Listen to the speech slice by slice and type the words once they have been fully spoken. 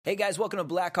Hey guys, welcome to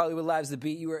Black Hollywood Live's The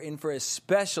Beat. You are in for a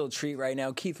special treat right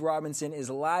now. Keith Robinson is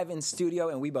live in studio,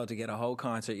 and we about to get a whole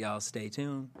concert, y'all. Stay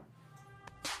tuned.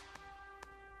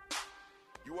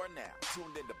 You are now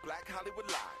tuned into Black Hollywood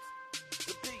Live's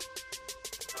The Beat.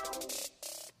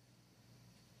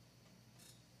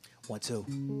 1, 2.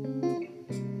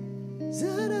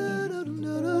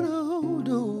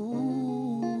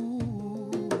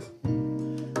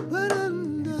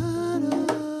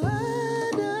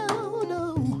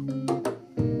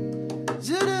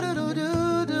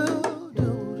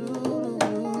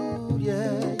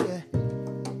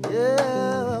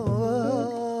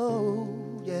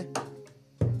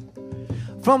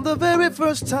 From the very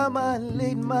first time I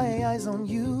laid my eyes on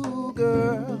you,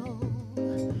 girl,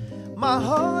 my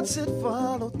heart said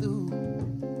follow through,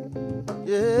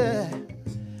 yeah.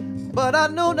 But I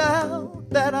know now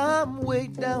that I'm way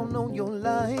down on your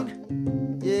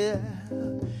line, yeah.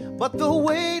 But the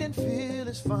waiting feel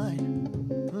is fine.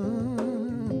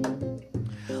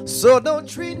 So don't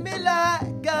treat me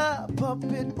like a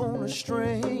puppet on a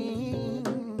string,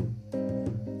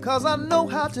 'cause I know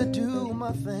how to do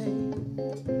my thing.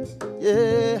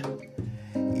 Yeah,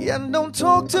 and don't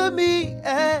talk to me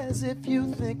as if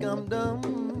you think I'm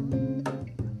dumb.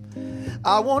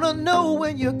 I wanna know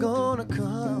when you're gonna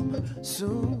come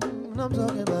soon. I'm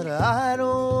talking about I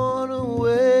don't wanna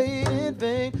wait in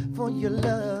vain for your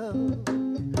love.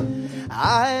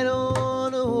 I don't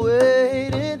wanna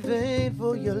wait in vain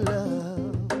for your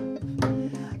love.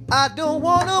 I don't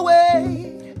wanna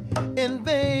wait in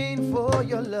vain for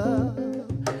your love.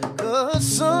 'Cause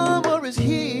summer is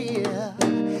here,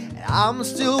 and I'm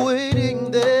still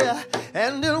waiting there.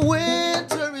 And then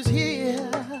winter is here,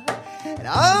 and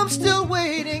I'm still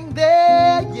waiting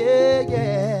there. Yeah,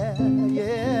 yeah,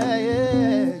 yeah,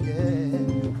 yeah, yeah.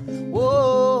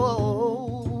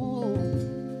 Whoa,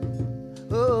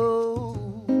 oh,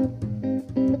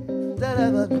 da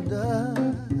da da da,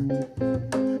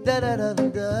 da da da da,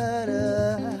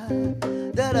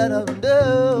 da da da da.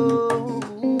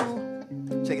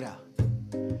 Check it out.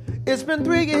 It's been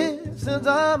 3 years since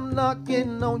I'm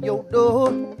knocking on your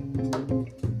door,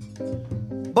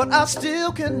 but I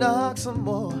still can knock some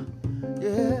more,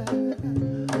 yeah.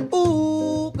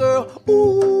 Ooh, girl,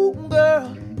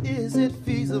 is it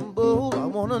feasible? I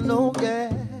wanna know,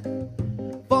 yeah,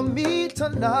 for me to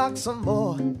knock some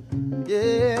more,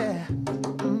 yeah.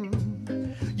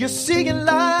 You see, in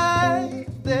life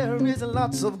there is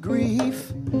lots of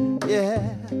grief,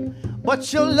 yeah,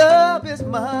 but your love is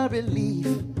my relief.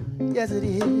 Yes, it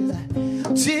is.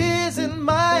 Tears in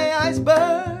my eyes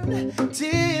burn,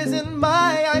 tears in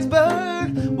my eyes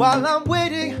burn, while I'm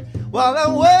waiting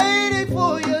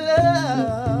for your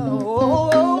love.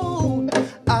 Oh,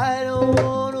 I don't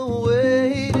wanna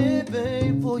wait in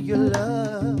vain for your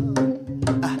love.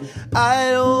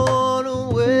 I don't wanna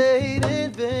wait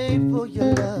in vain for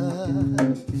your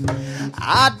love.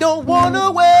 I don't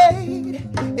wanna wait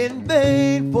in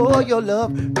vain for your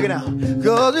love. Look it out.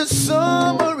 'Cause the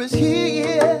summer is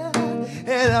here,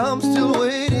 and I'm still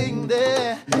waiting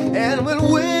there. And when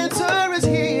winter is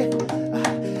here,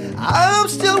 I'm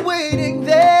still waiting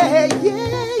there.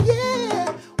 Yeah,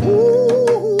 yeah.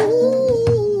 Ooh,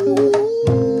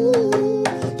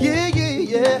 yeah, yeah,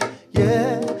 yeah,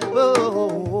 yeah.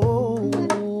 Oh,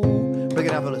 break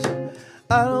it out, fellas.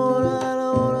 I don't wanna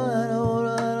wait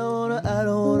in vain. I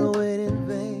don't wanna wait in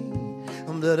vain.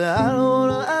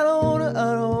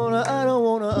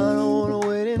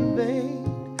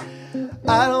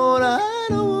 I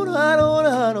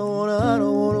don't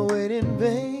wanna wait in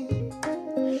vain.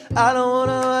 I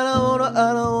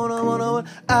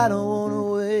don't wanna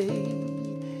wait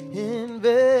in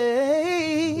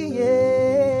vain.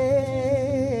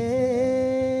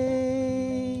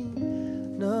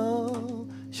 No.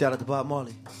 Shout out to Bob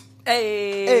Marley.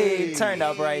 Hey, turned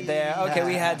up right there. Okay,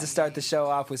 we had to start the show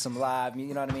off with some live,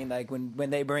 you know what I mean? Like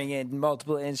when they bring in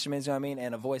multiple instruments, you know what I mean?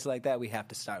 And a voice like that, we have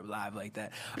to start live like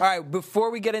that. All right, before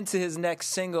we get into his next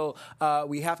single,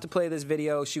 we have to play this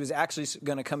video. She was actually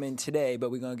going to come in today,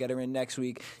 but we're going to get her in next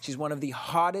week. She's one of the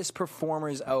hottest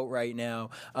performers out right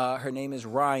now. Her name is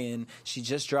Rhyon. She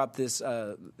just dropped this,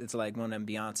 it's like one of them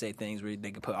Beyonce things where they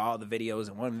can put all the videos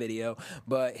in one video.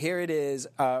 But here it is,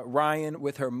 Rhyon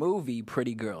with her movie,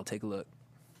 Pretty Girl. Take a look.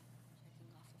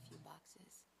 Checking off a few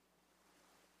boxes.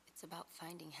 It's about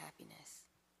finding happiness.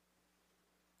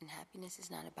 And happiness is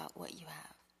not about what you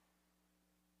have,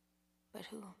 but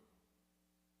who.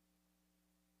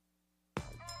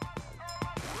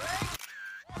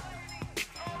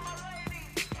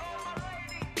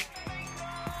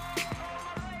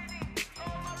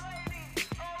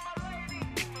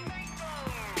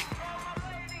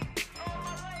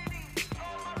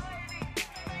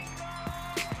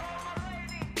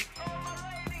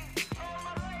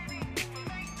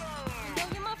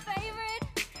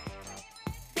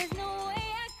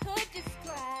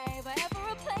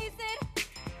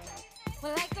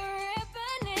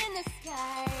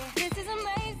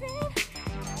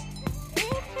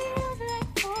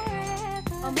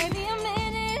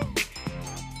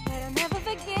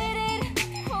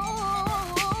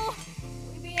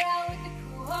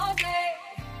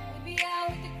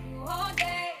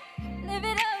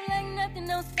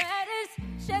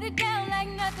 shut it down like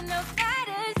nothing else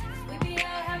matters. We be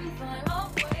out having fun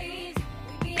always.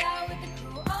 We be out with the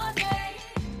crew all day.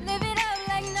 Live it up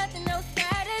like nothing else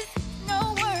matters.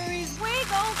 No worries, we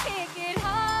gon' kick it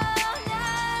all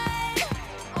night.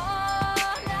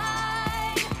 All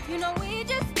night. You know we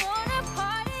just wanna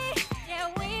party.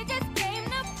 Yeah, we just came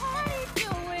to party.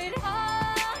 Do it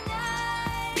all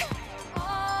night.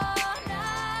 All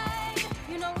night.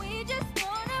 You know we just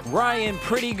wanna Rhyon,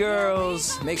 Pretty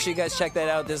Girls. Make sure you guys check that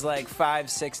out. There's like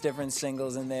 5-6 different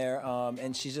singles in there,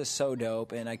 and she's just so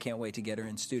dope, and I can't wait to get her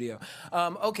in studio.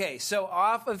 Okay, so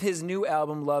off of his new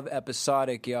album, Love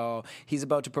Episodic, y'all, he's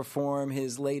about to perform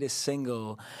his latest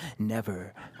single,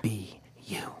 Never Be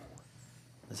You.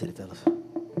 Let's hit it, fellas.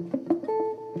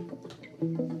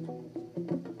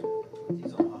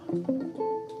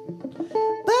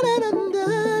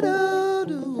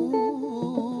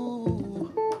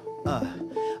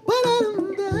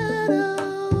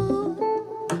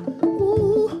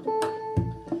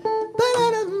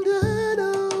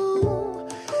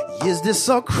 Is this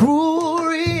a cruel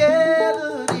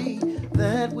reality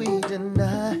that we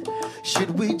deny?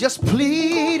 Should we just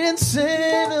plead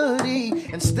insanity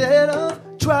instead of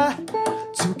try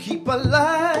to keep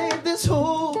alive this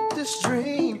hope, this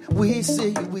dream we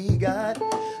say we got?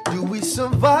 Do we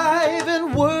survive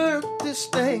and work this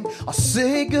thing or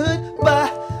say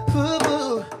goodbye?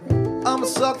 I'm a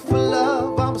sucker for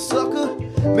love, I'm a sucker.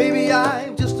 Maybe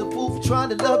I'm just a fool for trying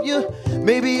to love you.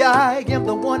 Maybe I am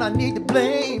the one I need to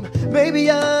blame.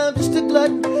 Maybe I'm just a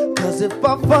glutton. Cause if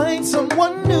I find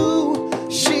someone new,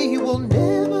 she will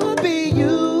never be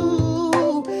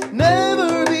you.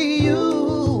 Never be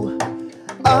you.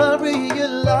 I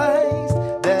realize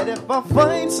that if I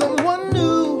find someone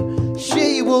new,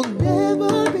 she will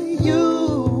never be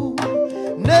you.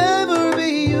 Never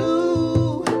be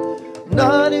you.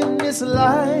 Not in this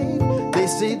life. They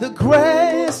say the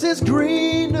grass is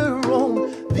greener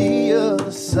on the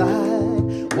other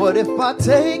side. What if I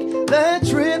take that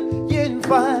trip and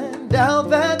find out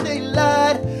that they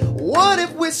lied? What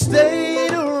if we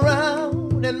stayed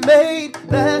around and made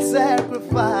that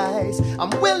sacrifice? I'm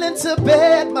willing to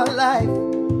bet my life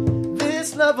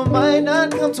this lover might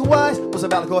not come twice. What's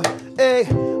up, Alec? Hey,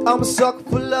 I'm a sucker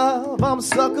for love, I'm a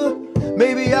sucker.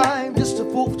 Maybe I'm just a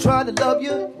fool for trying to love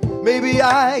you. Maybe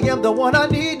I am the one I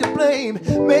need to blame.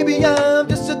 Maybe I'm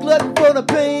just a glutton for the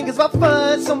pain. Cause if I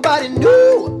find somebody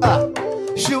new,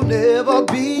 she'll never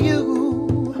be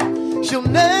you. She'll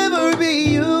never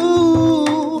be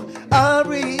you. I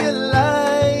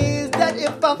realize that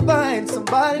if I find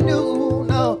somebody new,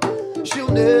 no, she'll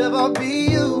never be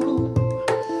you.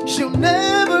 She'll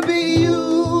never be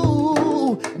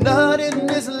you. Not in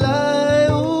this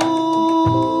life. Ooh,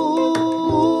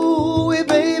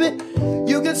 baby,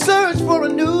 you can search for a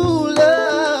new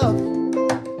love,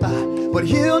 but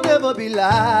he'll never be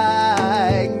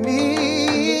like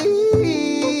me.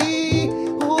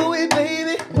 Ooh,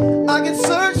 baby, I can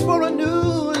search for a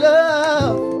new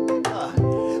love,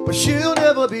 but she'll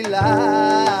never be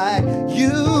like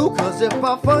you. Cause if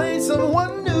I find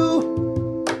someone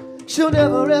new, she'll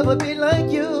never ever be like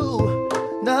you.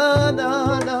 No,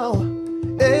 no, no.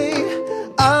 Hey,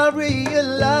 I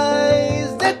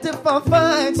realize that if I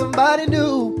find somebody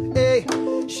new, hey,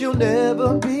 she'll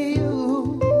never be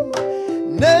you.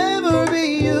 Never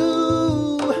be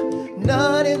you.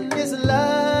 Not in this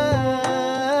life.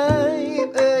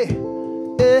 Hey,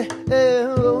 hey, hey,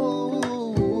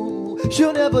 oh.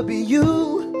 She'll never be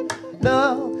you.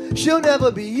 No, she'll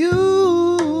never be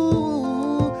you.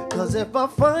 Cause if I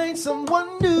find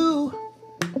someone new,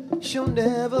 she'll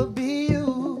never be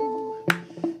you.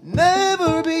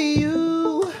 Never be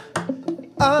you.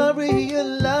 I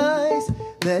realize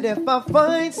that if I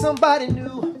find somebody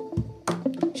new,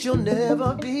 she'll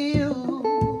never be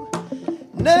you.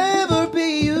 Never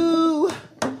be you.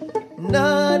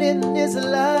 Not in this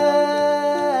life.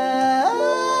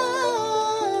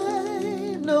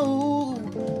 No,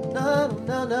 no,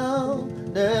 no, no.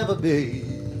 Never be.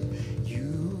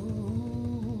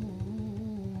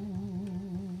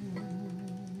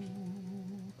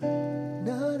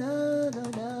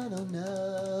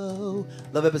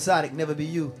 Love Episodic, Never Be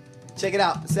You. Check it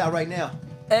out. It's out right now.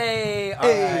 Hey, all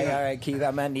right, Keith.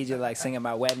 I might need you to like sing at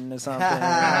my wedding or something. Okay, you know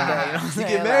what I'm You saying?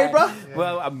 get married, bro?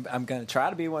 Well, I'm gonna try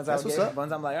to be once That's what's up.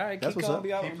 Once I'm like, all right, That's Keith, what's gonna up.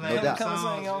 be out. No doubt. Come and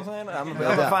sing. You know what I'm saying? I'm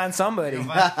doubt. gonna find somebody. I'm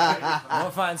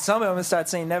gonna find somebody. I'm gonna start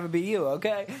saying "Never Be You."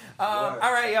 Okay. All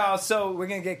right, y'all. So we're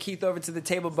gonna get Keith over to the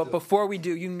table, but before we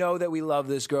do, you know that we love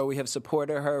this girl. We have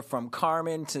supported her from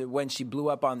Carmen to when she blew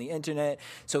up on the internet.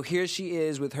 So here she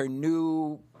is with her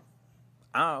new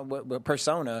what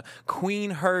persona,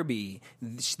 Queen Herby.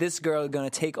 This girl is going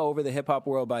to take over the hip-hop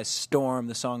world by storm.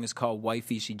 The song is called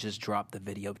Wifey. She just dropped the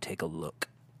video. Take a look.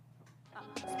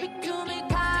 Speak to me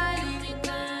kindly.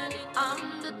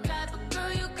 I'm the type of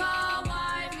girl you call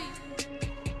wifey.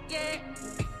 Yeah.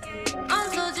 I'm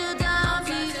such a down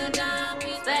piece.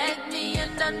 Respect me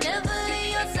and I never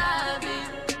leave your side,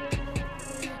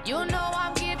 baby. You know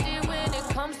I'm gifted when it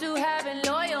comes to having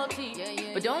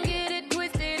loyalty. But don't get it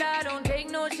twisted, I don't take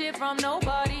no shit from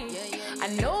nobody. I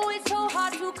know it's so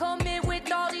hard to commit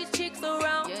with all these chicks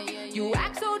around. You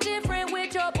act so different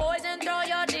with your boys and throw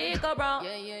your dick around.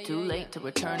 Too late to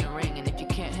return the ring, and if you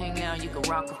can't hang now, you can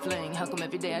rock a fling. How come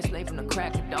every day I slay from the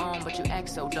crack of dawn, but you act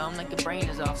so dumb like your brain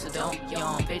is off, so don't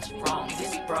yawn. Bitch, wrong,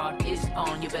 this broad is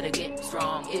on, you better get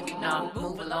strong. If not,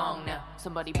 move along now.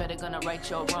 Somebody better gonna right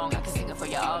your wrong, I can sing it for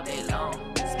you all day long.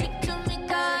 Speak to me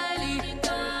kindly.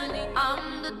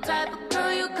 I'm the type of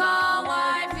girl you call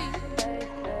wifey.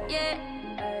 Yeah.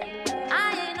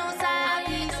 I ain't no side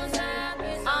piece.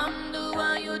 I'm the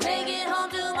one you take it home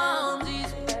to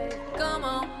momsies. Come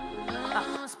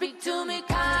on. Speak to me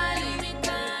kindly.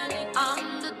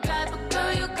 I'm the type of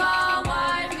girl you call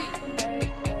wifey.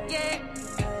 Yeah.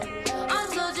 I'm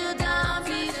such a down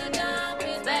piece.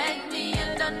 Respect me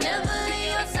and I never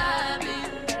leave your side,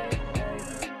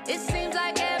 baby. It seems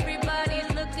like everybody's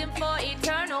looking for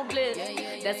eternal bliss.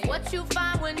 That's what you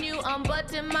find when you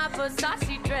unbutton my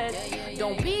Versace dress.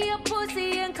 Don't be a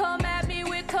pussy and come at me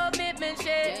with commitment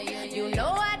shit. You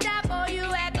know I die for you,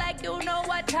 act like you know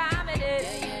what time it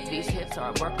is. These hips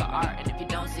are a work of art, and if you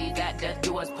don't see that, death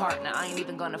do us part. Now I ain't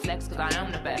even gonna flex, cause I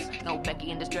am the best. No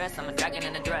Becky in distress, I'm a dragon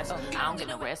in a dress. I don't get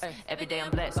no rest, every day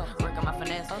I'm blessed. Working my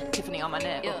finesse, Tiffany on my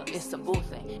neck. It's a boo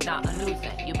thing, not a new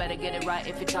thing. You better get it right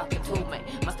if you're talking to me.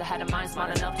 Must've had a mind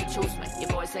smart enough to choose me. Your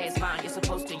boys say it's fine, you're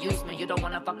supposed to use me. You don't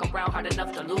wanna fuck around hard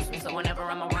enough to lose me. So whenever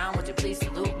I'm around, would you please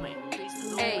salute me?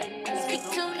 Hey, speak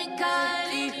to me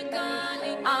kindly.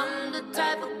 I'm the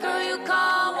type of girl you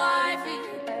call wifey.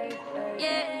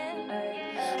 Yeah.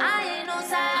 I ain't no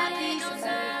side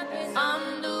piece.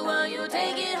 I'm the one you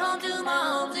take it home to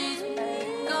momsies.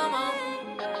 Come on.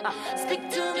 Speak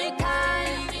to me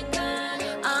kindly.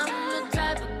 I'm the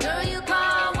type of girl you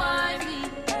call wifey.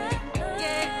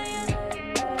 Yeah.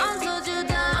 I'm such a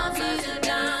down piece.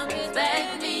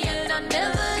 Respect me and I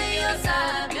never leave your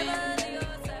side, baby.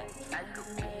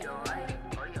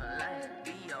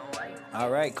 All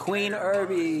right, Queen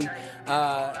Herby,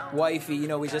 Wifey. You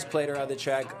know, we just played her other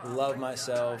track, Love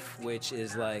Myself, which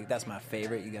is like, that's my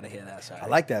favorite. You got to hear that song. I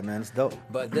like that, man. It's dope.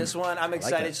 But this one, I'm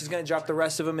excited. that. She's going to drop the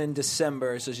rest of them in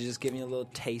December, so she's just giving you a little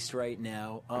taste right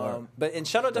now. And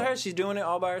shout out to her. She's doing it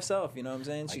all by herself. You know what I'm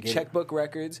saying? She Checkbook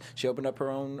Records. She opened up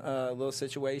her own little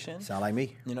situation. Sound like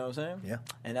me. You know what I'm saying? Yeah.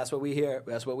 And that's what we hear.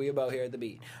 That's what we about here at The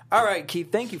Beat. All right,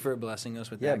 Keith, thank you for blessing us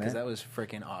with that, because that was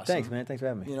freaking awesome. Thanks, man. Thanks for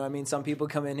having me. You know what I mean? Some people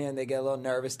come in here and they get a little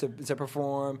nervous to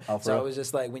perform. So I was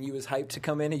just like, when you was hyped to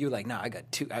come in, and you were like, nah, I got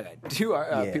two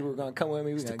people were going to come with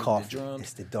me. We're going to get the drums.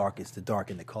 It's the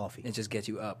dark in the coffee. It just gets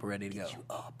you up, ready to go.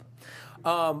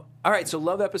 All right, so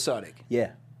Love Episodic.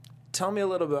 Yeah. Tell me a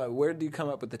little bit about where did you come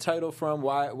up with the title from?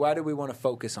 Why do we want to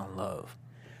focus on love?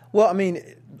 Well, I mean,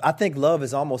 I think love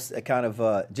is almost a kind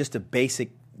of just a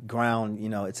basic ground, you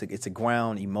know, it's a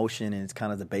ground emotion, and it's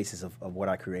kind of the basis of what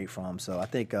I create from. So I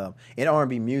think in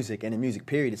R&B music and in music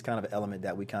period, it's kind of an element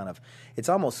that we kind of, it's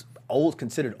almost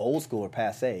considered old school or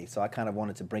passe. So I kind of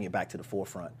wanted to bring it back to the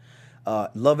forefront.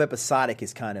 Love Episodic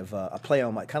is kind of a play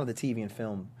on my kind of the TV and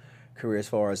film career, as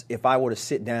far as if I were to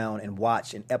sit down and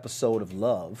watch an episode of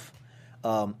Love,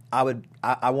 I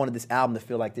wanted this album to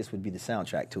feel like this would be the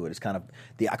soundtrack to it. It's kind of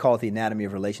I call it the anatomy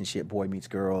of relationship. Boy meets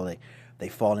girl. They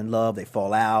fall in love, they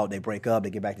fall out, they break up, they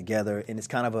get back together, and it's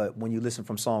kind of when you listen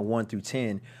from song 1 through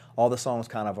 10, all the songs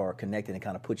kind of are connected and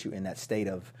kind of put you in that state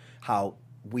of how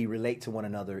we relate to one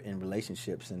another in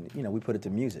relationships, and you know, we put it to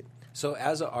music. So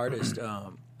as an artist,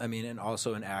 and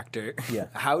also an actor, yeah.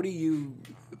 How do you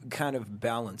kind of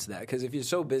balance that? Because if you're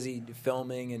so busy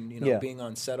filming and being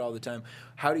on set all the time,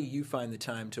 how do you find the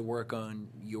time to work on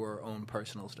your own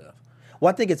personal stuff?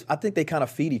 Well, I think they kind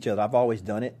of feed each other. I've always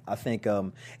done it. I think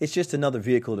it's just another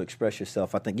vehicle to express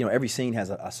yourself. I think, you know, every scene has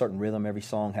a certain rhythm. Every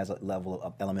song has a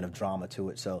element of drama to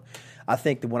it. So I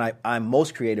think that when I'm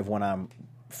most creative when I'm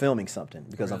filming something,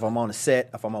 because if I'm on a set,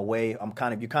 if I'm away, you're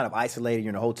kind of isolated. You're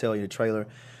in a hotel, you're in a trailer,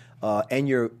 and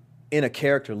you're in a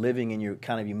character living, and you're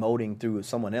kind of emoting through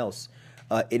someone else.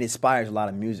 It inspires a lot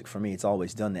of music for me. It's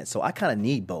always done that. So I kind of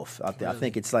need both. I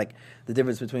think it's like the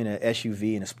difference between an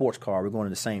SUV and a sports car. We're going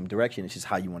in the same direction. It's just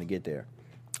how you want to get there.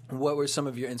 What were some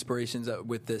of your inspirations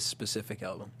with this specific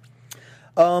album?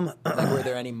 Like, were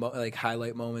there any like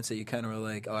highlight moments that you kind of were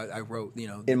like, oh, I wrote,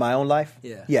 in my own life?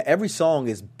 Yeah. Yeah, every song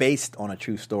is based on a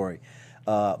true story.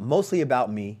 Mostly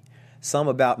about me, some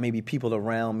about maybe people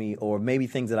around me, or maybe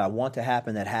things that I want to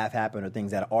happen that have happened, or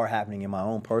things that are happening in my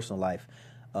own personal life.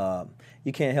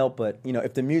 You can't help but,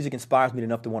 if the music inspires me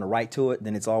enough to want to write to it,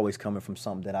 then it's always coming from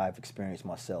something that I've experienced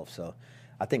myself. So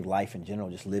I think life in general,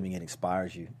 just living it,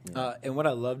 inspires you. And what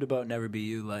I loved about Never Be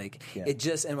You, like, it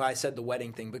just, and I said the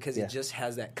wedding thing, because Yeah. it just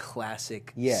has that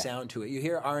classic Yeah. sound to it. You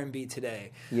hear R&B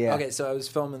today. Yeah. Okay, so I was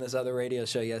filming this other radio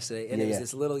show yesterday, and Yeah, it was yeah.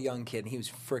 this little young kid, and he was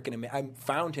freaking amazing. I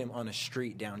found him on a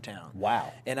street downtown.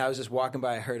 Wow. And I was just walking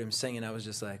by, I heard him singing, I was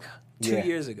just like, 2 Yeah.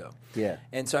 years ago. Yeah.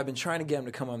 And so I've been trying to get him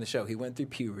to come on the show. He went through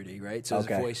puberty, right? So his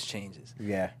Okay. voice changes.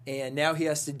 Yeah. And now he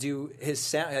has to do his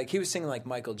sound, like he was singing like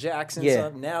Michael Jackson Yeah.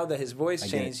 stuff. Now that his voice I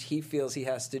get it. changed, he feels he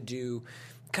has to do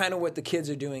kind of what the kids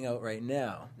are doing out right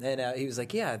now. And he was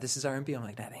like, yeah, this is R&B. I'm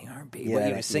like, that ain't R&B. Yeah, What he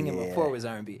that- was singing yeah. before was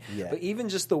R&B. Yeah. But even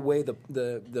just the way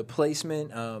the placement,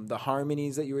 the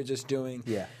harmonies that you were just doing,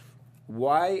 Yeah.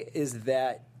 why is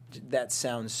that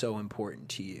sound so important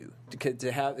to you? Because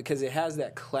it has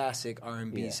that classic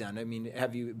R&B Yeah. sound. I mean,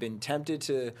 have you been tempted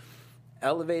to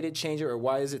elevate it, change it, or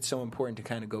why is it so important to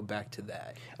kind of go back to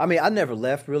that? I mean, I never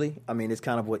left, really. I mean, it's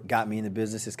kind of what got me in the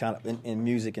business. It's kind of in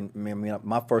music, and I mean,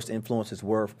 my first influences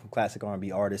were from classic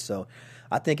R&B artists. So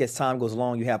I think as time goes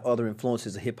along, you have other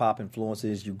influences, hip hop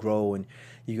influences. You grow, and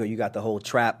you got the whole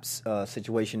trap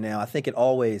situation now. I think it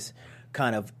always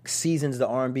kind of seasons the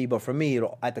R&B, but for me,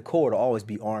 at the core, it'll always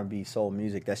be R&B soul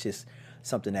music. That's just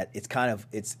something that it's kind of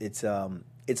it's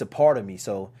a part of me.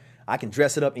 So I can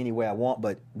dress it up any way I want,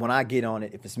 but when I get on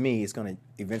it, if it's me, it's going to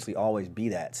eventually always be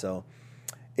that. So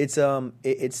it's kind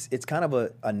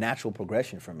of a natural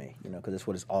progression for me, because it's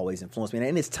what has always influenced me,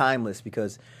 and it's timeless,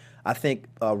 because I think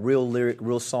real lyric,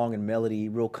 real song and melody,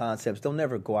 real concepts, they'll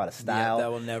never go out of style. Yeah,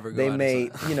 that will never go They out may,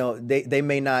 of style. they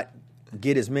may not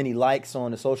get as many likes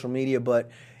on the social media, but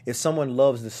if someone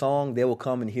loves the song, they will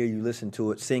come and hear you listen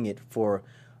to it, sing it for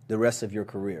the rest of your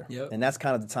career. Yep. And that's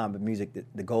kind of the time of music,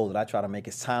 the goal that I try to make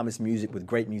is timeless music with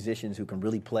great musicians who can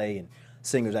really play and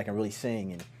singers that can really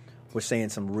sing, and we're saying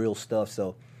some real stuff.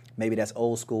 So maybe that's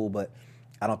old school, but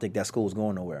I don't think that school's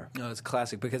going nowhere. No, it's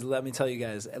classic, because let me tell you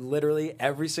guys, literally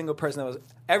every single person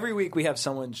every week we have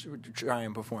someone try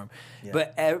and perform,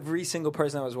 but every single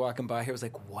person that was walking by here was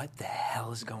like, what the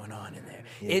hell is going on in there?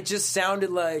 Yeah. It just sounded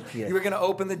like you were going to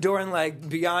open the door and like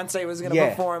Beyonce was going to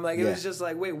perform. Like it was just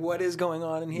like, wait, what is going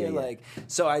on in here? Yeah, yeah. Like,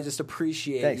 so I just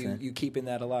appreciate Thanks, man. you keeping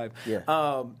that alive.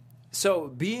 Yeah. So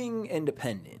being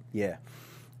independent, Yeah.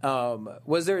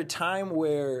 was there a time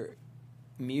where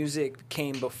music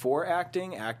came before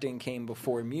acting came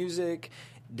before music?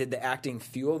 Did the acting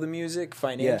fuel the music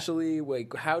financially?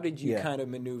 Like, how did you kind of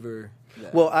maneuver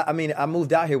that? Well, I mean, I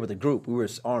moved out here with a group. We were an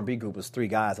R&B group. It was 3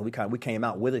 guys, and we came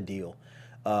out with a deal,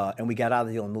 and we got out of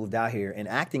the deal and moved out here. And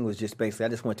acting was just basically, I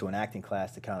just went to an acting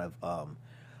class to kind of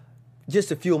just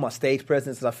to fuel my stage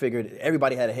presence. Because I figured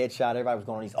everybody had a headshot, everybody was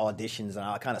going on these auditions, and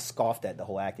I kind of scoffed at the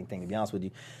whole acting thing, to be honest with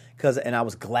you. And I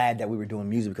was glad that we were doing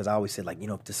music, because I always said, like,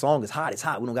 if the song is hot, it's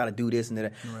hot. We don't got to do this and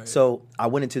that. Right. So I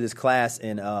went into this class,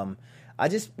 and I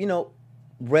just,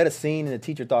 read a scene, and the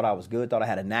teacher thought I was good, thought I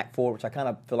had a knack for it, which I kind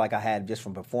of feel like I had just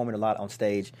from performing a lot on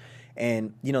stage.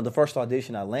 And, the first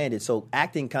audition I landed, so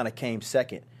acting kind of came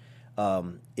second.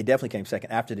 It definitely came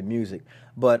second after the music.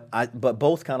 But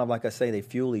both kind of, like I say, they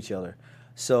fuel each other.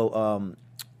 So,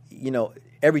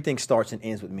 everything starts and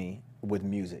ends with me with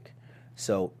music.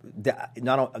 So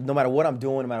no matter what I'm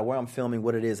doing, no matter where I'm filming,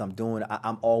 what it is I'm doing,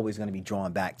 I'm always going to be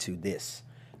drawn back to this,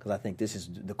 because I think this is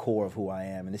the core of who I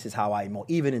am, and this is how I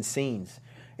even in scenes,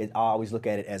 I always look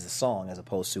at it as a song as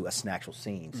opposed to an actual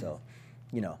scene. So,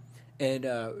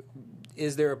 And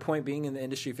is there a point, being in the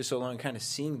industry for so long, kind of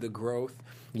seeing the growth?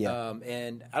 Yeah.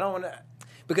 And I don't want to,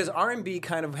 because R&B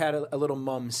kind of had a little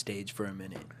mum stage for a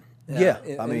minute. Yeah,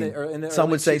 in the some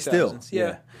early would say 2000s. still.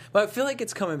 Yeah. But I feel like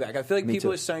it's coming back. I feel like Me people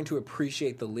too. are starting to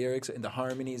appreciate the lyrics and the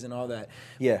harmonies and all that.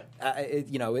 Yeah.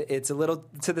 It's a little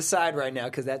to the side right now,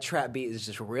 because that trap beat is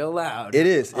just real loud. It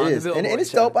is. on It the is. And Billboard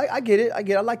it's chart. dope. I get it.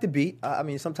 I like the beat. I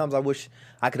mean, sometimes I wish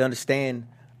I could understand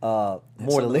more of the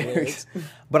of the lyrics.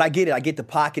 But I get it. I get the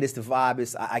pocket. It's the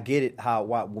vibe. I get it,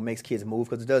 what makes kids move,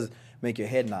 because it does make your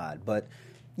head nod. But,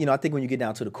 I think when you get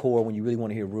down to the core, when you really want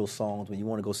to hear real songs, when you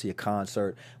want to go see a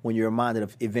concert, when you're reminded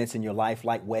of events in your life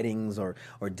like weddings or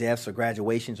deaths or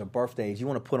graduations or birthdays, you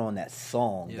want to put on that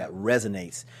song that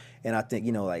resonates. And I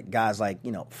think, like guys like,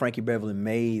 Frankie Beverly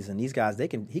Mays and these guys,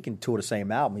 he can tour the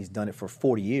same album. He's done it for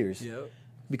 40 years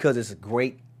because it's a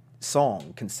great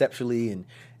song conceptually, and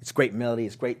it's great melody,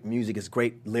 it's great music, it's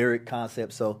great lyric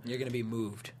concept. So You're going to be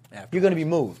moved. you're going to be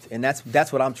moved. And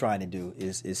that's what I'm trying to do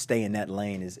is stay in that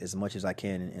lane as much as I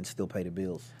can and still pay the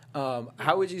bills.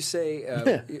 How would you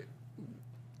say...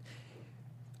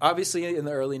 Obviously, in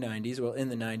the early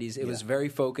 90s, it was very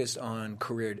focused on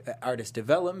career artist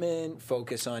development,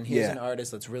 focus on here's an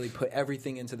artist, let's really put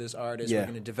everything into this artist. We're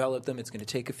going to develop them. It's going to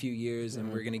take a few years,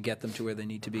 and we're going to get them to where they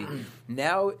need to be.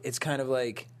 Now, it's kind of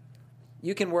like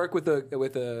you can work with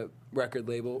a record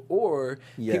label, or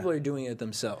people are doing it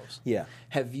themselves. Yeah.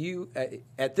 Have you,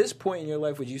 at this point in your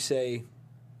life, would you say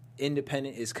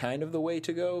independent is kind of the way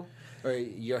to go? Or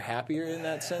you're happier in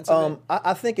that sense?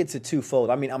 I think it's a twofold.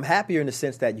 I mean, I'm happier in the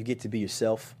sense that you get to be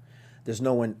yourself. There's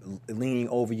no one leaning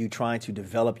over you, trying to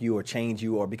develop you or change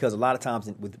you, or because a lot of times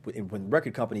with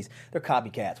record companies, they're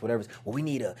copycats. Whatever. Well, we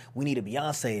need a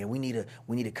Beyonce, and we need a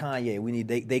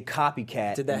Kanye. They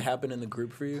copycat. Did that happen in the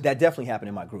group for you? That definitely happened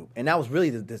in my group, and that was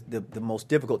really the most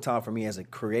difficult time for me as a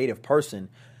creative person.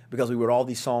 Because we wrote all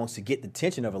these songs to get the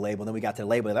attention of a label, and then we got to the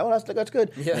label, and like, oh, that's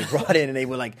good. Yeah. They brought in, and they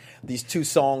were like these two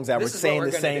songs that were saying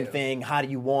the same thing. How do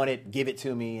you want it? Give it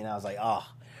to me. And I was like,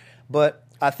 But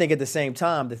I think at the same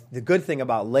time, the good thing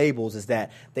about labels is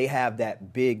that they have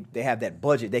that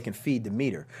budget, they can feed the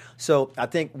meter. So I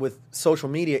think with social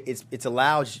media, it's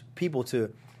allows people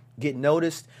to get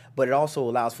noticed, but it also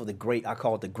allows for I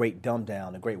call it the great dumb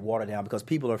down, the great water down, because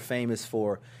people are famous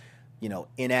for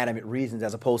inanimate reasons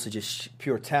as opposed to just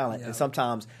pure talent. Yeah. And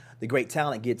sometimes the great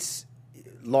talent gets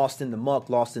lost in the muck,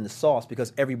 lost in the sauce,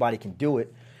 because everybody can do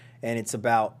it. And it's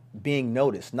about being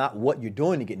noticed, not what you're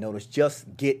doing to get noticed. Just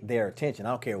get their attention. I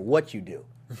don't care what you do.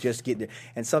 Just get there.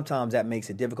 And sometimes that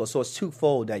makes it difficult. So it's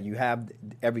twofold, that you have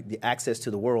the access to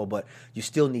the world, but you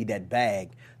still need that bag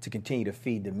to continue to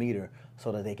feed the meter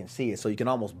so that they can see it. So you can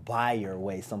almost buy your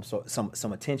way some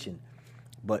attention.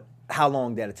 But how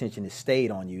long that attention is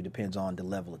stayed on you depends on the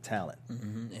level of talent.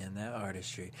 Mm-hmm. And that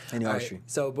artistry. Artistry. Right.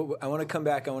 So, but I want to come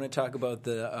back. I want to talk about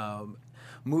the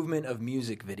movement of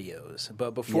music videos.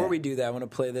 But before we do that, I want to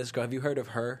play this girl. Have you heard of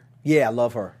H.E.R? Yeah, I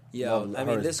love her. Yeah, I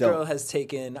mean, this girl has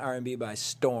taken R&B by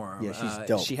storm. Yeah, she's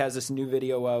dope. She has this new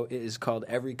video out. It is called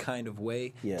Every Kind of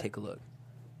Way. Yeah. Take a look.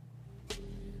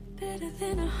 Better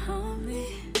than a homie.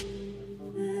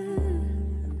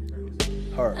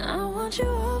 H.E.R. I want you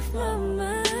off my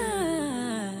mind.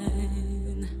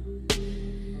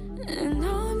 And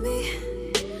on me,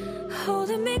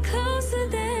 holding me closer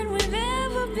than we've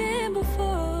ever been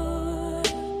before.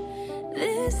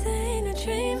 This ain't a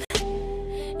dream.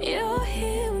 You're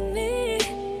here with me.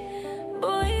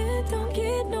 Boy, it don't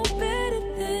get no better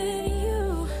than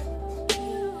you.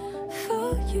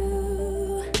 For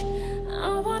you,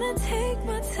 I wanna take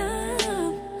my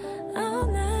time all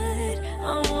night.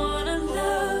 I wanna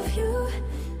love you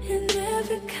in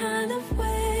every kind of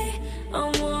way. I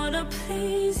wanna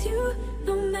please you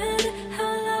no matter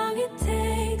how long it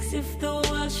takes. If the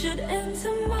world should end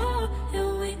tomorrow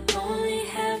and we only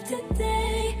have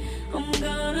today, I'm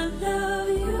gonna love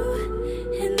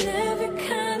you in every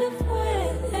kind of way.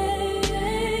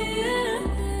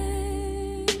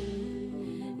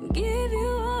 Give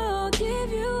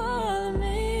you all of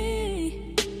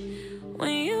me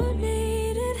when you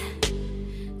need it,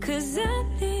 'cause I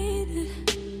need it.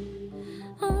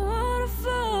 I wanna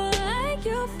fall like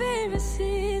your favorite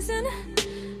season.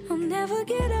 I'll never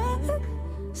get up,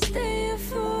 stay here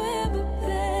forever,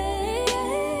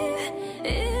 babe.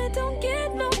 It don't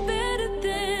get no better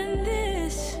than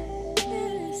this.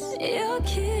 Your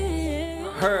kiss.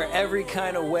 H.E.R, Every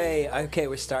Kind of Way. Okay,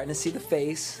 we're starting to see the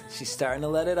face. She's starting to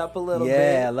let it up a little bit.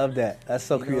 Yeah, I love that. That's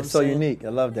so creative, so unique. I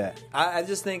love that. I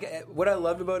just think what I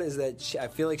loved about it is that I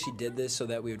feel like she did this so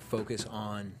that we would focus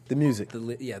on the music. The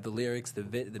lyrics,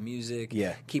 the music.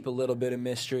 Yeah. Keep a little bit of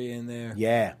mystery in there.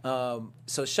 Yeah.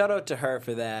 So shout out to her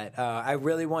for that. I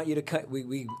really want you to cut.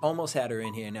 We almost had her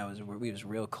in here, and we was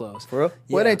real close. For real?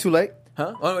 Yeah. Well, it ain't too late.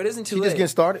 Huh? Oh, it isn't too late. She just getting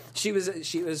started. She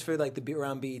was for like the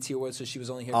around BET Awards, so she was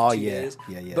only here for 2 days.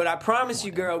 Yeah. But I promise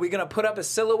you, girl, we're gonna put up a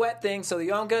silhouette thing so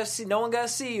no one gonna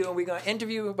see you, and we're gonna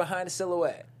interview you behind a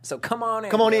silhouette. So come on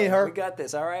in. Come on in, H.E.R. We got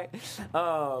this. All right.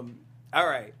 All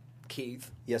right, Keith.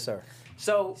 Yes, sir.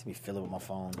 So me fiddling with my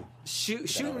phone.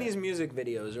 Shooting these music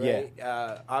videos, right?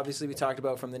 Yeah. Obviously, we talked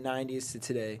about from the 90s to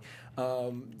today.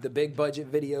 The big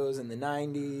budget videos in the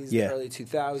 90s, the early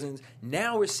 2000s.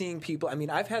 Now we're seeing people. I mean,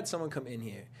 I've had someone come in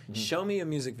here, show me a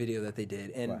music video that they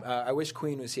did. And I wish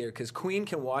QVEEN was here, because QVEEN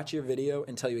can watch your video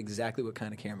and tell you exactly what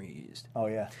kind of camera you used. Oh,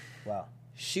 yeah. Wow.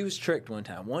 She was tricked one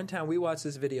time. One time we watched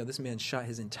this video. This man shot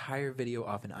his entire video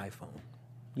off an iPhone.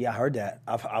 Yeah, I heard that.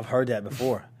 I've heard that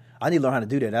before. I need to learn how to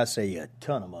do that. I'd save you a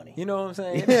ton of money. You know what I'm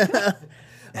saying?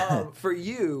 For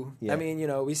you, Yeah. I mean, you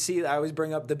know, I always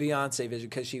bring up the Beyonce vision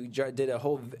because she did a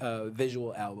whole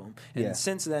visual album. And Yeah.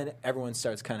 since then, everyone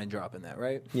starts kind of dropping that,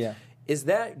 right? Yeah.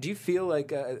 Do you feel like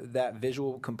that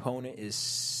visual component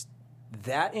is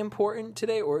that important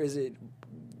today, or is it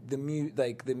the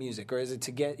music, or is it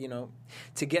to get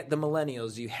the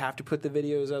millennials? Do you have to put the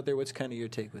videos out there? What's kind of your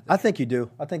take with that? I think you do.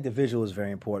 I think the visual is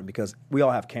very important because we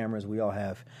all have cameras. We all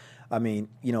have, I mean,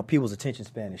 you know, people's attention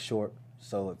span is short.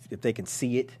 So if they can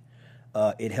see it,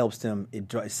 it helps them.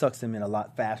 It sucks them in a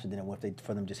lot faster than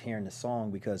for them just hearing the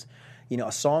song because, you know,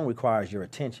 a song requires your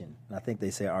attention. And I think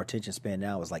they say our attention span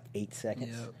now is like 8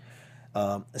 seconds,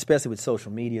 especially with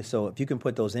social media. So if you can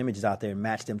put those images out there and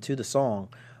match them to the song,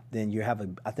 then you have,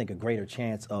 I think, a greater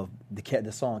chance of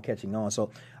the song catching on.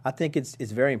 So I think it's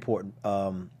very important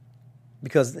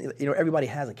because, you know, everybody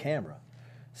has a camera.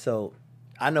 So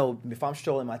I know if I'm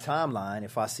strolling my timeline,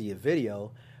 if I see a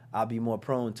video, I'll be more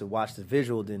prone to watch the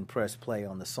visual than press play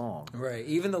on the song. Right.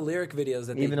 Even the lyric videos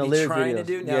that Even they the be lyric trying to videos,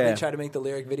 do, now yeah. they try to make the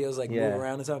lyric videos like Yeah. move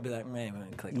around and stuff. I'll be like, man, I'm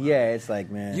gonna click on Yeah, it. it's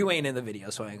like, man. You ain't in the video,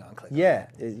 so I ain't gonna click Yeah,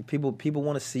 on it. people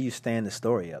want to see you stand the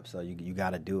story up, so you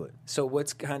got to do it. So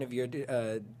what's kind of your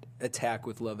attack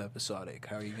with Love Episodic?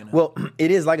 How are you gonna... Well,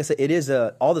 it is, like I said, it is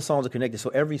all the songs are connected, so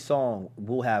every song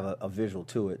will have a visual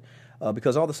to it.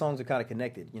 Because all the songs are kind of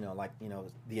connected, you know, like, you know,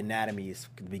 the anatomy is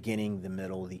the beginning, the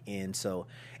middle, the end. So,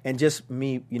 and just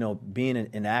me, you know, being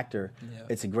an actor,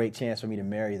 it's a great chance for me to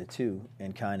marry the two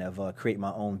and kind of create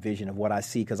my own vision of what I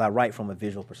see, because I write from a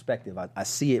visual perspective. I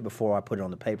see it before I put it on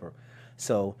the paper.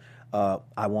 So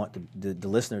I want the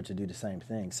listener to do the same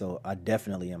thing. So I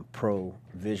definitely am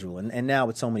pro-visual. And now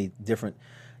with so many different,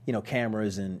 you know,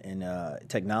 cameras and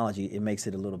technology, it makes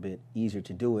it a little bit easier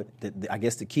to do it. I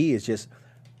guess the key is just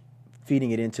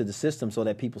feeding it into the system so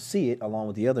that people see it along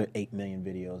with the other 8 million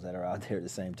videos that are out there at the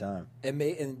same time.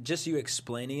 And just you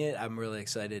explaining it, I'm really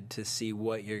excited to see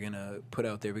what you're going to put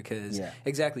out there because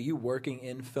exactly, you working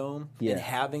in film and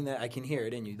having that, I can hear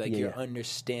it in you, like your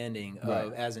understanding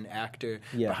of as an actor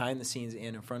behind the scenes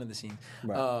and in front of the scenes.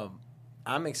 Right.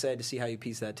 I'm excited to see how you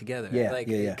piece that together.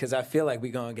 Because I feel like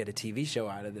we're going to get a TV show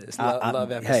out of this.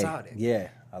 Love Episodic. Hey,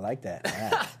 I like that.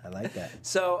 I like that.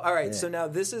 So, all right. So now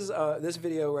this is this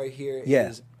video right here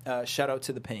is Shout Out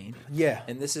to the Pain. Yeah.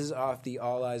 And this is off the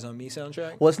All Eyes on Me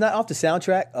soundtrack? Well, it's not off the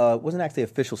soundtrack. It wasn't actually an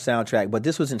official soundtrack, but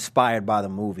this was inspired by the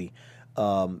movie.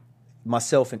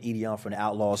 Myself and H.E.R. from the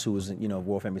Outlaws, who was, you know,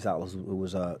 War Family's Outlaws, who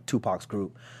was Tupac's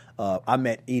group. I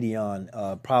met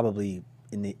H.E.R. probably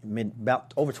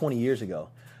about over 20 years ago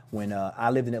when I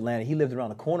lived in Atlanta. He lived around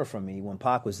the corner from me when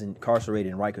Pac was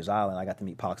incarcerated in Rikers Island. I got to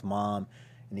meet Pac's mom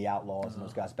and the Outlaws and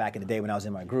those guys back in the day when I was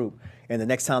in my group. And the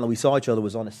next time that we saw each other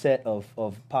was on the set of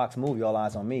Pac's movie, All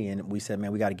Eyes on Me, and we said,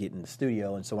 man, we got to get in the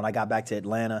studio. And so when I got back to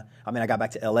I got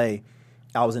back to L.A.,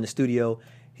 I was in the studio.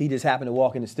 He just happened to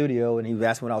walk in the studio, and he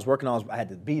asked me what I was working on. I had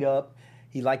the beat up.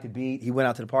 He liked the beat. He went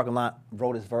out to the parking lot,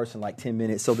 wrote his verse in like 10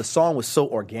 minutes. So the song was so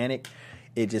organic.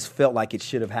 It just felt like it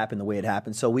should have happened the way it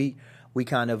happened. So we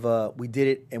kind of we did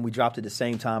it, and we dropped it the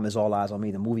same time as All Eyes on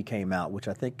Me. The movie came out, which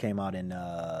I think came out in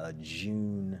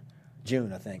June,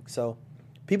 I think. So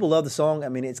people love the song. I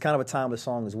mean, it's kind of a timeless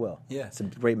song as well. Yeah, it's a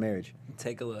great marriage.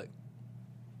 Take a look.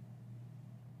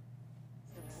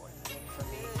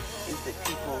 Is that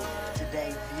people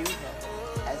today view him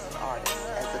as an artist,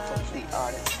 as a complete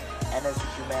artist, and as a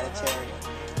humanitarian,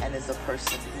 and as a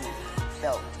person who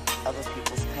felt other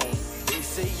people's pain. They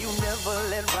say you never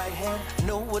let right hand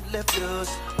know what left does.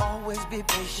 Always be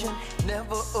patient,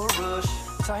 never a rush.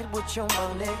 Tight with your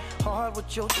money, hard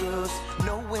with your trust.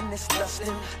 Know when it's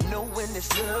lusting, know when it's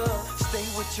love. Stay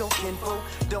with your kinfolk,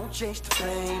 don't chase the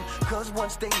fame. Cause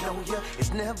once they know you,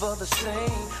 it's never the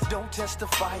same. Don't test the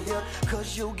fire,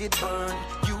 cause you'll get burned.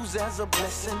 Use as a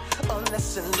blessing, a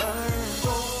lesson learned.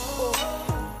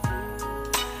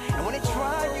 And when they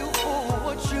try you for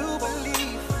what you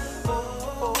believe,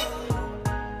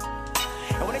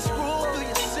 and when they scroll through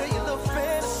your cellular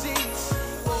fantasies,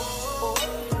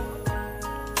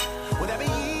 will that be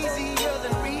easier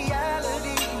than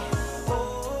reality?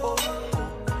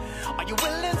 Are you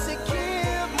willing to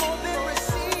give more than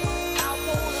receive?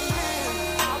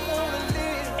 I wanna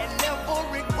live, and never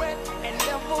regret,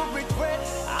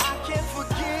 I can't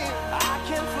forgive, but I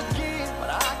can't forget,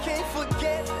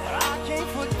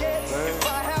 If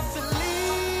I have to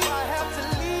leave,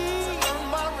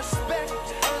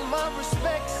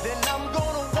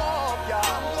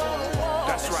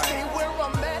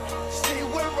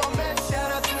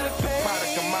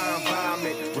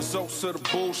 regardless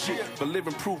of the bullshit. But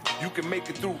living proof you can make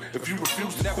it through if you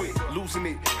refuse to quit. Losing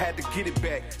it, had to get it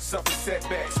back. Suffer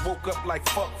setbacks, woke up like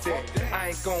fuck that. I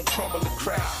ain't gon' crumble the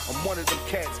crack. I'm one of them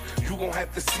cats you gon'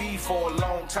 have to see for a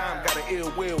long time. Got an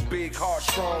ill will, big heart,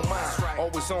 strong mind.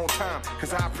 Always on time,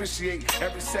 cause I appreciate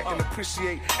every second,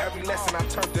 appreciate every lesson. I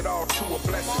turned it all to a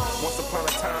blessing. Once upon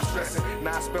a time stressing,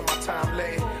 now I spend my time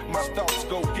letting my thoughts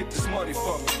go get this money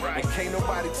for me. And can't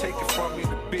nobody take it from me.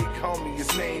 The big homie,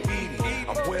 his name Edie.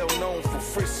 I'm well known from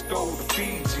Frisco to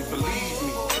Fiji, believe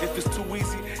me. If it's too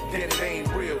easy, then it ain't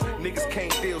real. Niggas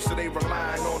can't deal, so they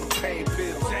relying on the pain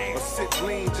pills. Or sit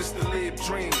lean just to live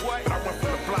dreams. But I went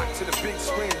from the block to the big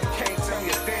screen. You can't tell me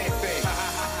a damn thing.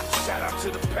 Shout out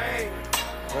to the pain.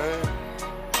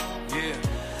 Yeah.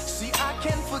 See, I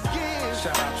can forgive.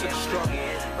 Shout out to the struggle.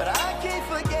 But I can't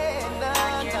forget. Nah.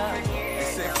 They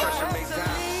say pressure makes down.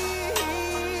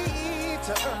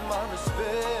 To earn my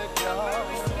respect, y'all.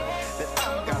 That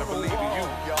I'm Gotta believe in you.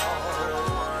 y'all.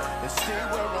 And stay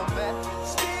where I'm at.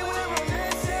 Stay where I'm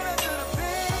at. Shout out to the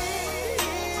pain.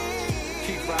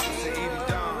 Keith Robinson, Edie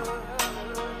Don.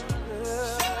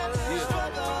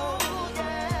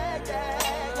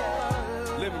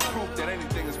 Living proof that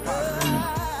anything is possible.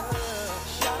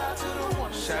 Shout out to the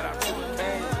ones. Shout out to the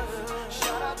pain.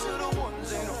 Shout out to the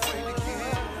ones ain't afraid to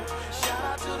give. Shout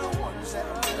out to the ones that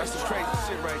are That's some crazy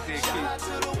shit right there, Shout out Keith.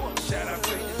 to the ones. Shout out to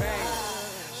the pain.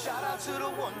 Shout out to the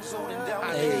ones holding down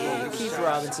the Hey, Keith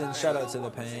Robinson, shout out to the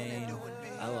pain.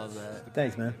 I love that.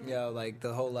 Thanks, man. Yo, like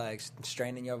the whole like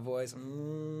straining your voice.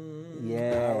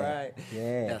 Yeah. All right.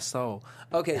 Yeah. That's soul.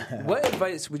 Okay. What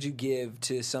advice would you give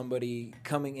to somebody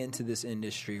coming into this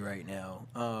industry right now?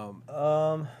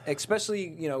 Especially,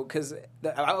 because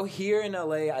out here in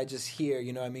LA, I just hear,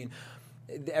 I mean,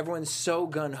 everyone's so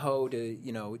gun-ho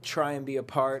to, try and be a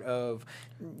part of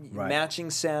matching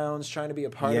sounds, trying to be a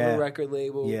part of a record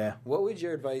label. Yeah. What would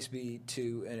your advice be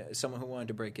to someone who wanted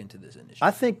to break into this industry?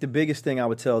 I think the biggest thing I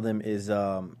would tell them is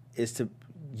to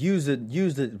use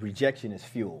the rejection as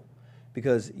fuel,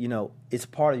 because it's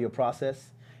part of your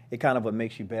process. It kind of what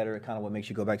makes you better. It kind of what makes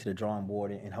you go back to the drawing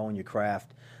board and hone your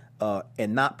craft,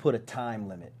 and not put a time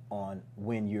limit on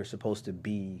when you're supposed to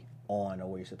be on or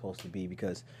where you're supposed to be,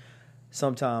 because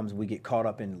sometimes we get caught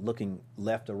up in looking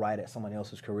left or right at someone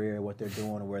else's career, what they're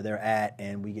doing or where they're at,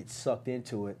 and we get sucked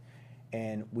into it.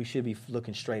 And we should be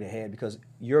looking straight ahead, because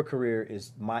your career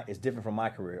is different from my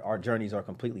career. Our journeys are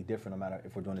completely different, no matter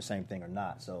if we're doing the same thing or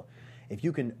not. So if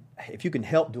you can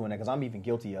help doing that, because I'm even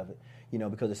guilty of it,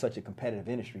 because it's such a competitive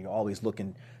industry, you're always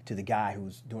looking to the guy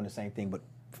who's doing the same thing but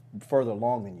further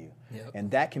along than you. Yep.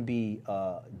 And that can be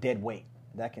dead weight.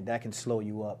 That can slow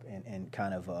you up and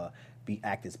kind of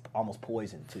act as almost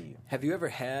poison to you. Have you ever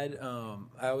had?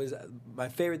 My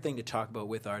favorite thing to talk about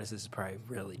with artists, this is probably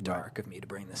really dark of me to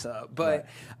bring this up, but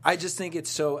I just think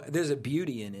it's there's a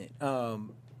beauty in it.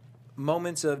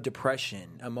 Moments of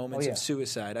depression, moments of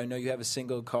suicide. I know you have a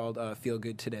single called "Feel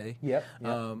Good Today." Yep.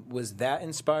 Was that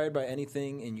inspired by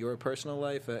anything in your personal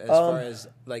life, as far as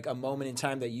like a moment in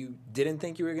time that you didn't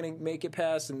think you were going to make it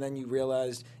past, and then you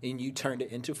realized and you turned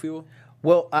it into fuel?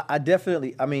 Well, I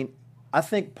definitely. I mean, I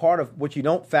think part of what you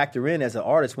don't factor in as an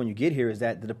artist when you get here is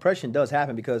that the depression does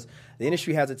happen, because the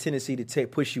industry has a tendency to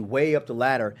push you way up the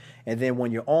ladder, and then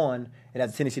when you're on, it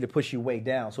has a tendency to push you way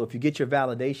down. So if you get your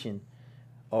validation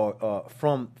or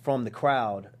from the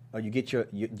crowd, or you get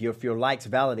if your likes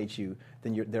validate you,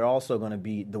 then they're also going to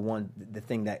be the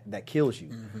thing that kills you.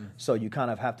 Mm-hmm. So you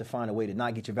kind of have to find a way to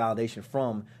not get your validation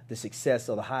from the success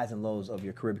or the highs and lows of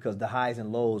your career, because the highs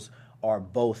and lows are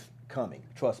both coming.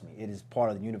 Trust me, it is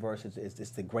part of the universe.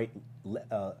 It's the great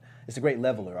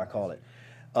leveler, I call it.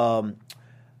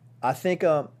 I think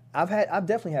I've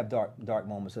definitely have dark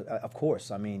moments, of course.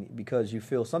 I mean, because you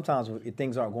feel sometimes if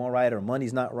things aren't going right, or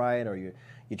money's not right, or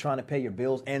you're trying to pay your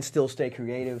bills and still stay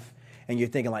creative, and you're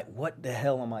thinking like, what the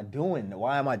hell am I doing?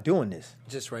 Why am I doing this?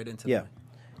 Just right into yeah.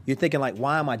 You're thinking like,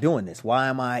 why am I doing this?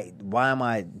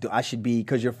 I should be,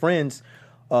 because your friends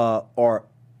are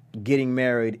getting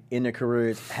married, in their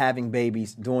careers, having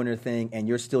babies, doing their thing, and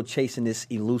you're still chasing this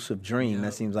elusive dream.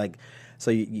 That seems like, so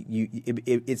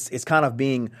it's kind of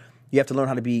being, you have to learn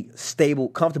how to be stable,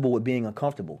 comfortable with being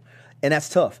uncomfortable. And that's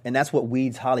tough, and that's what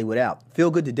weeds Hollywood out. Feel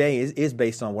Good Today is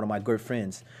based on one of my good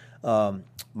friends,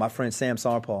 my friend Sam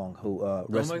Sarpong, who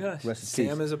rest in peace.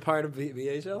 Sam is a part of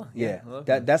BHL? Yeah,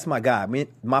 that's my guy. I mean,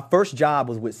 my first job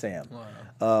was with Sam.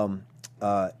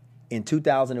 Wow. In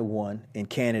 2001 in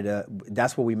Canada,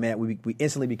 that's where we met. We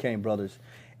instantly became brothers.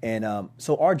 And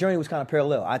so our journey was kind of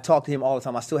parallel. I talk to him all the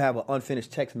time. I still have an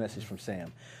unfinished text message from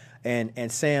Sam.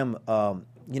 And Sam,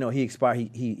 he expired.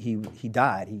 He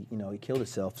died. He killed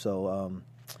himself. So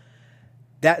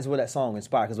that is where that song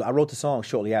inspired, because I wrote the song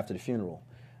shortly after the funeral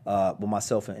with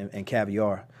myself and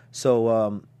H.E.R.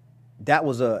 So that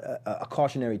was a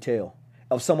cautionary tale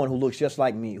of someone who looks just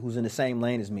like me, who's in the same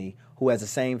lane as me, who has the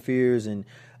same fears and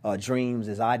dreams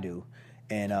as I do.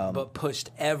 And but pushed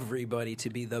everybody to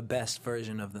be the best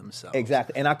version of themselves.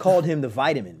 Exactly. And I called him the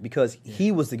vitamin because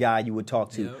he was the guy you would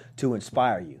talk to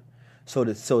inspire you. So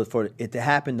for it to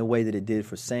happen the way that it did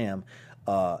for Sam,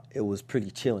 it was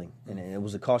pretty chilling. And it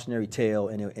was a cautionary tale,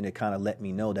 and it kind of let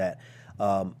me know that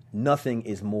nothing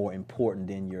is more important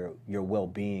than your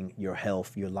well-being, your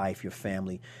health, your life, your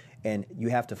family. And you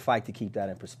have to fight to keep that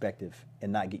in perspective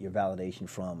and not get your validation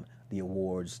from the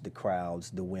awards, the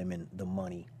crowds, the women, the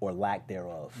money, or lack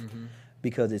thereof.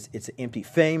 Because it's an empty,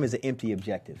 fame is an empty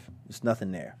objective. There's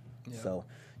nothing there. Yeah. So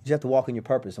you just have to walk in your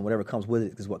purpose, and whatever comes with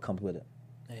it is what comes with it.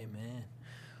 Amen.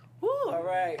 Woo, all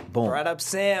right. Boom. Brought up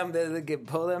Sam.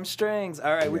 Pull them strings.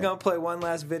 All right, we're going to play one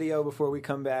last video before we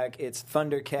come back. It's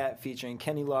Thundercat featuring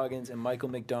Kenny Loggins and Michael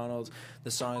McDonald.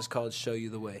 The song is called Show You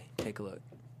the Way. Take a look.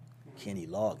 Kenny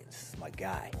Loggins, my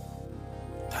guy.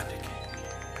 Thundercat.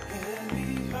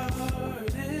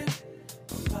 Heavy-hearted,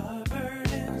 my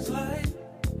burden's light.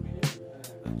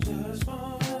 I just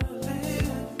wanna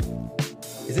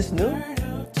live. Is this new?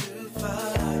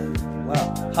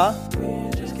 Wow. Huh?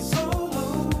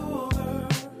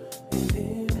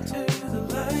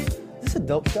 This is a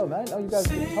dope show, man. Oh, you guys,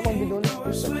 how long have you been doing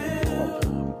this?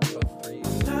 About 3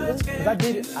 years. Because I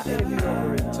did it. I interviewed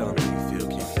over it. Tell me how you feel,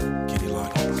 Kenny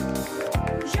Loggins.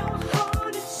 Your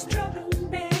heart is struggling,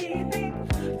 baby.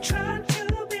 Try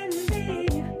to believe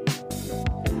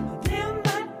there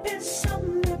might be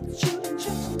something that you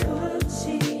just couldn't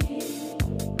see.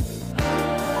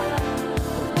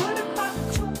 What if I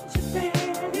told you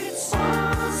that it's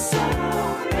all so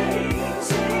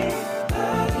easy?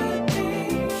 Let me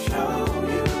show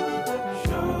you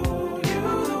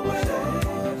the way.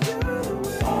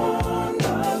 On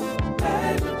the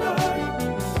edge of dark,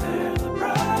 there's a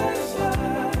bright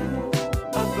light.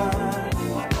 A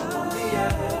blinding light on the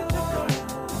edge of dark.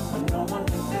 When no one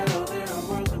can tell there are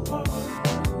worlds apart.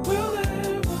 We'll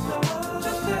live without,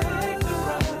 just take the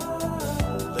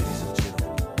ride. Ladies and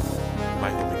gentlemen,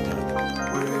 Michael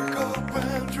McDonald. Wake up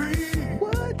and dream.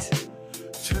 What?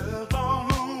 Tell on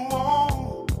the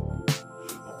wall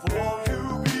of all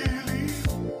you believe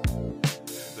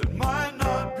that might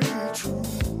not be true.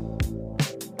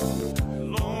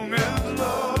 Long as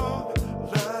love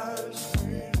lies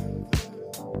within,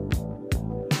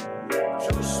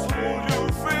 just hold your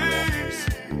face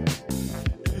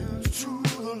into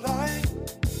the light.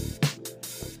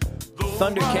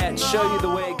 Thundercat, Show You the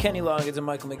Way, Kenny Loggins and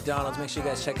Michael McDonald. Make sure you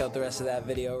guys check out the rest of that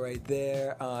video right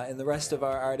there. And the rest of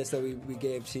our artists that we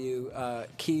gave to you.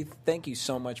 Keith, thank you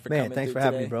so much for coming through thanks for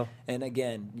having me, today. bro. And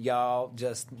again, y'all I'm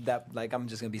just going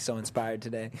to be so inspired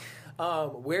today.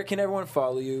 Where can everyone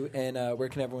follow you, and where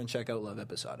can everyone check out Love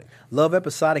Episodic? Love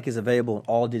Episodic is available on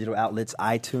all digital outlets,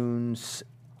 iTunes,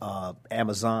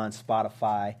 Amazon,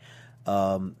 Spotify.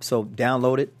 So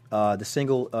download it. The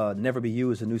single "Never Be You"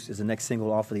 is the next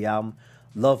single off of the album.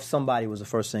 "Love Somebody" was the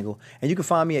first single, and you can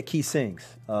find me at Key Sings.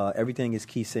 Everything is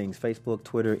Key Sings: Facebook,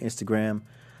 Twitter, Instagram.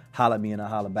 Holla at me and I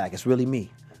holla back. It's really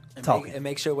me talking. And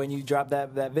make sure when you drop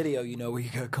that video, you know where you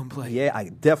got to come play. Yeah, I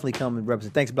definitely come and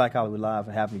represent. Thanks, Black Hollywood Live,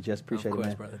 for having me. Just appreciate Of course,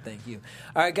 it, man. brother. Thank you.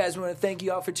 All right, guys, we want to thank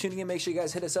you all for tuning in. Make sure you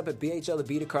guys hit us up at BHL The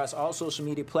Beat across all social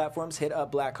media platforms. Hit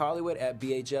up Black Hollywood at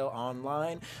BHL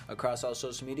Online across all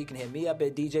social media. You can hit me up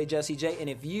at DJ Jesse J. And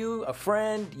if you, a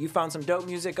friend, you found some dope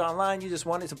music online, you just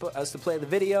wanted us to play the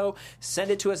video, send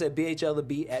it to us at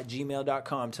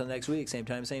bhlthebeat@gmail.com. Till next week, same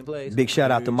time, same place. Big shout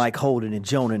out to Mike Holden and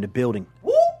Jonah in the building.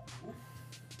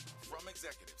 From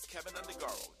executives Kevin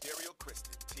Undergaro, Dario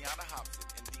Kristen, Tiana Hobson,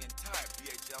 and the entire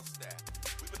BHL staff,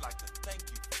 we would like to thank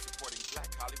you for supporting Black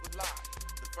Hollywood Live,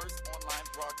 the first online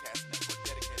broadcast network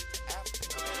dedicated to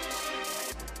African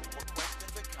American. For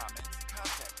questions and comments,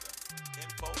 contact us.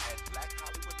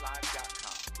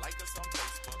 info@blackhollywoodlive.com. Like us on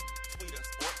Facebook, tweet us,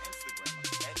 or Instagram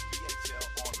us at BHL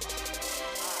Online.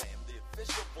 I am the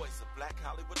official voice of Black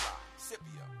Hollywood Live,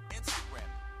 Scipio,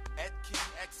 Instagram at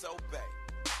KingXOBay.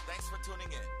 Thanks for tuning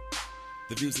in.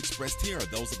 The views expressed here are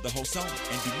those of the host only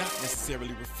and do not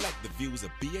necessarily reflect the views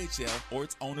of BHL or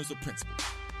its owners or principals.